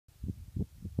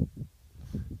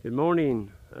Good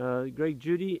morning, Greg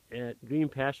Judy at Green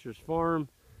Pastures Farm.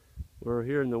 We're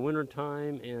here in the winter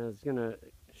time, and it's going to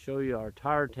show you our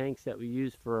tire tanks that we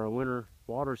use for our winter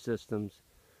water systems.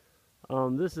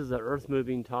 This is an earth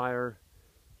moving tire,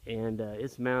 and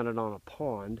it's mounted on a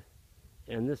pond.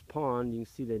 And this pond, you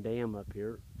can see the dam up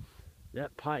here.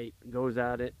 That pipe goes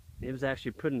out it. It was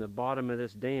actually put in the bottom of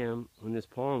this dam when this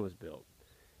pond was built.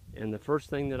 And the first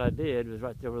thing that I did was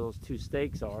right there where those two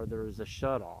stakes are, there is a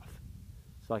shut off.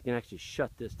 So I can actually shut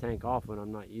this tank off when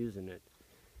I'm not using it.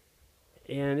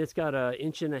 And it's got an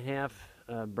 1.5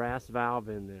 inch brass valve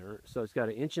in there. So it's got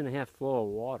an 1.5 inch flow of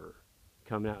water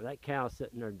coming out. That cow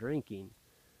sitting there drinking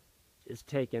is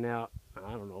taking out,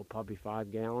 I don't know, probably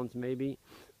 5 gallons maybe.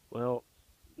 Well,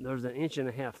 there's an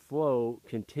 1.5 inch flow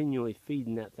continually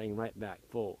feeding that thing right back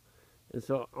full. And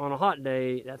so on a hot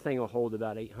day, that thing will hold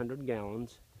about 800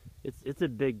 gallons. It's a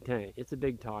big tank. It's a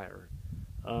big tire.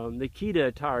 The key to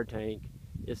a tire tank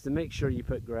is to make sure you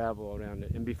put gravel around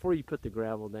it. And before you put the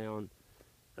gravel down,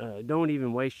 don't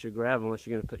even waste your gravel unless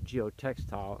you're going to put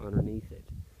geotextile underneath it.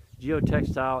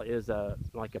 Geotextile is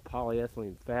like a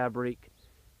polyethylene fabric,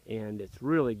 and it's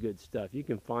really good stuff. You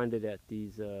can find it at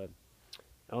these,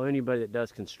 anybody that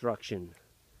does construction,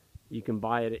 you can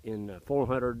buy it in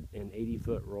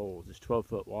 480-foot rolls. It's 12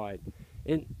 foot wide.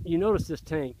 And you notice this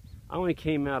tank, I only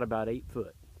came out about 8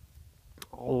 foot.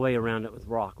 All the way around it with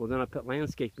rock. Well, then I put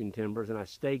landscaping timbers and I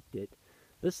staked it.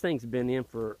 This thing's been in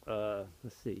for,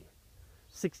 let's see,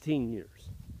 16 years.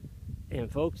 And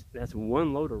folks, that's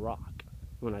one load of rock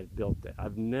when I built it.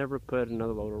 I've never put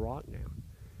another load of rock down.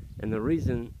 And the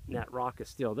reason that rock is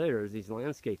still there is these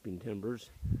landscaping timbers.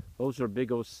 Those are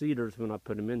big old cedars when I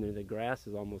put them in there. The grass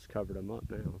has almost covered them up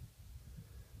now.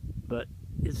 But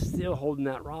it's still holding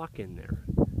that rock in there.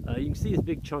 You can see these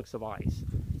big chunks of ice.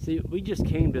 See, we just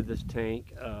came to this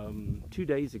tank 2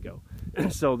 days ago.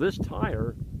 And so this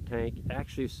tire tank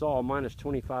actually saw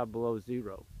 -25 below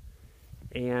zero.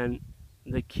 And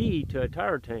the key to a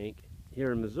tire tank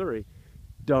here in Missouri,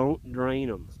 don't drain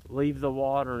them. Leave the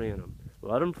water in them.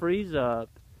 Let them freeze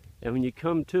up. And when you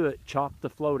come to it, chop the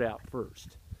float out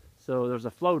first. So there's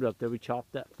a float up there. We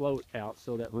chopped that float out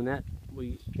so that when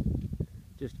we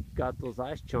just got those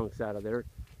ice chunks out of there,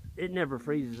 it never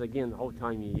freezes again the whole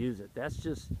time you use it. That's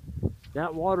just,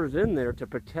 that water's in there to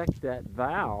protect that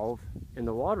valve and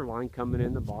the water line coming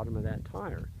in the bottom of that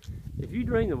tire. If you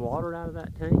drain the water out of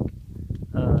that tank,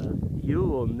 you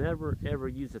will never ever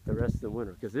use it the rest of the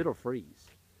winter because it'll freeze.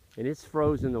 And it's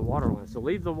frozen the water line. So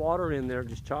leave the water in there,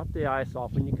 just chop the ice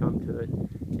off when you come to it,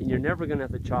 and you're never gonna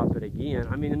have to chop it again.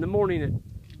 I mean, in the morning at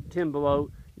 10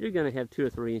 below, you're gonna have 2 or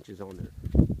 3 inches on there,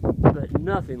 but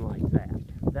nothing like that.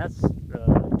 That's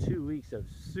 2 weeks of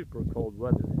super cold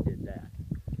weather that did that.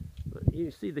 But you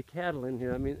see the cattle in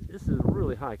here. I mean, this is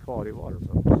really high quality water,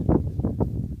 folks.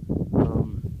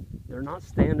 They're not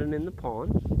standing in the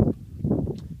pond.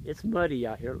 It's muddy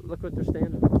out here. Look what they're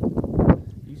standing on.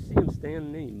 You see them standing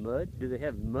in any mud? Do they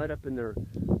have mud up in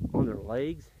on their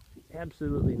legs?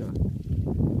 Absolutely not.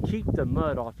 Keep the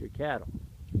mud off your cattle.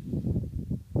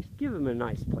 Give them a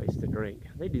nice place to drink.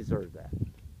 They deserve that.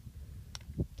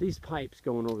 These pipes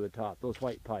going over the top, those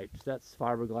white pipes, that's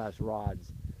fiberglass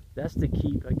rods. That's to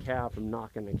keep a cow from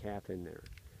knocking a calf in there.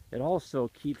 It also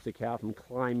keeps the cow from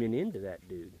climbing into that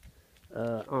dude.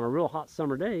 On a real hot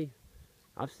summer day,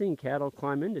 I've seen cattle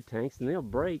climb into tanks and they'll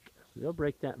break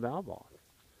that valve off.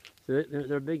 So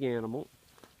they're a big animal.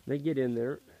 They get in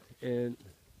there and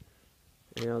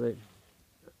you know they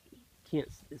can't.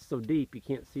 It's so deep you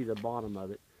can't see the bottom of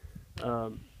it.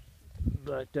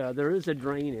 But there is a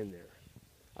drain in there.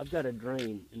 I've got a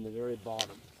drain in the very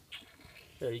bottom.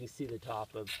 There you can see the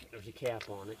top of, there's a cap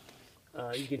on it.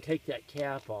 You can take that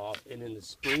cap off, and in the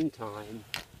springtime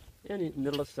and in the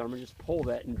middle of summer, just pull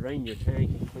that and drain your tank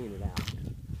and clean it out.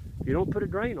 If you don't put a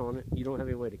drain on it, you don't have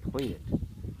any way to clean it.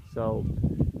 So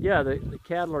yeah, the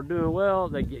cattle are doing well.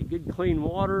 They get good clean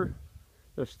water.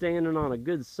 They're standing on a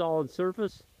good solid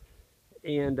surface.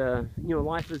 And you know,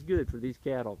 life is good for these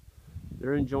cattle.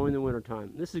 They're enjoying the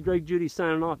wintertime. This is Greg Judy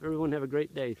signing off. Everyone have a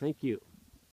great day. Thank you.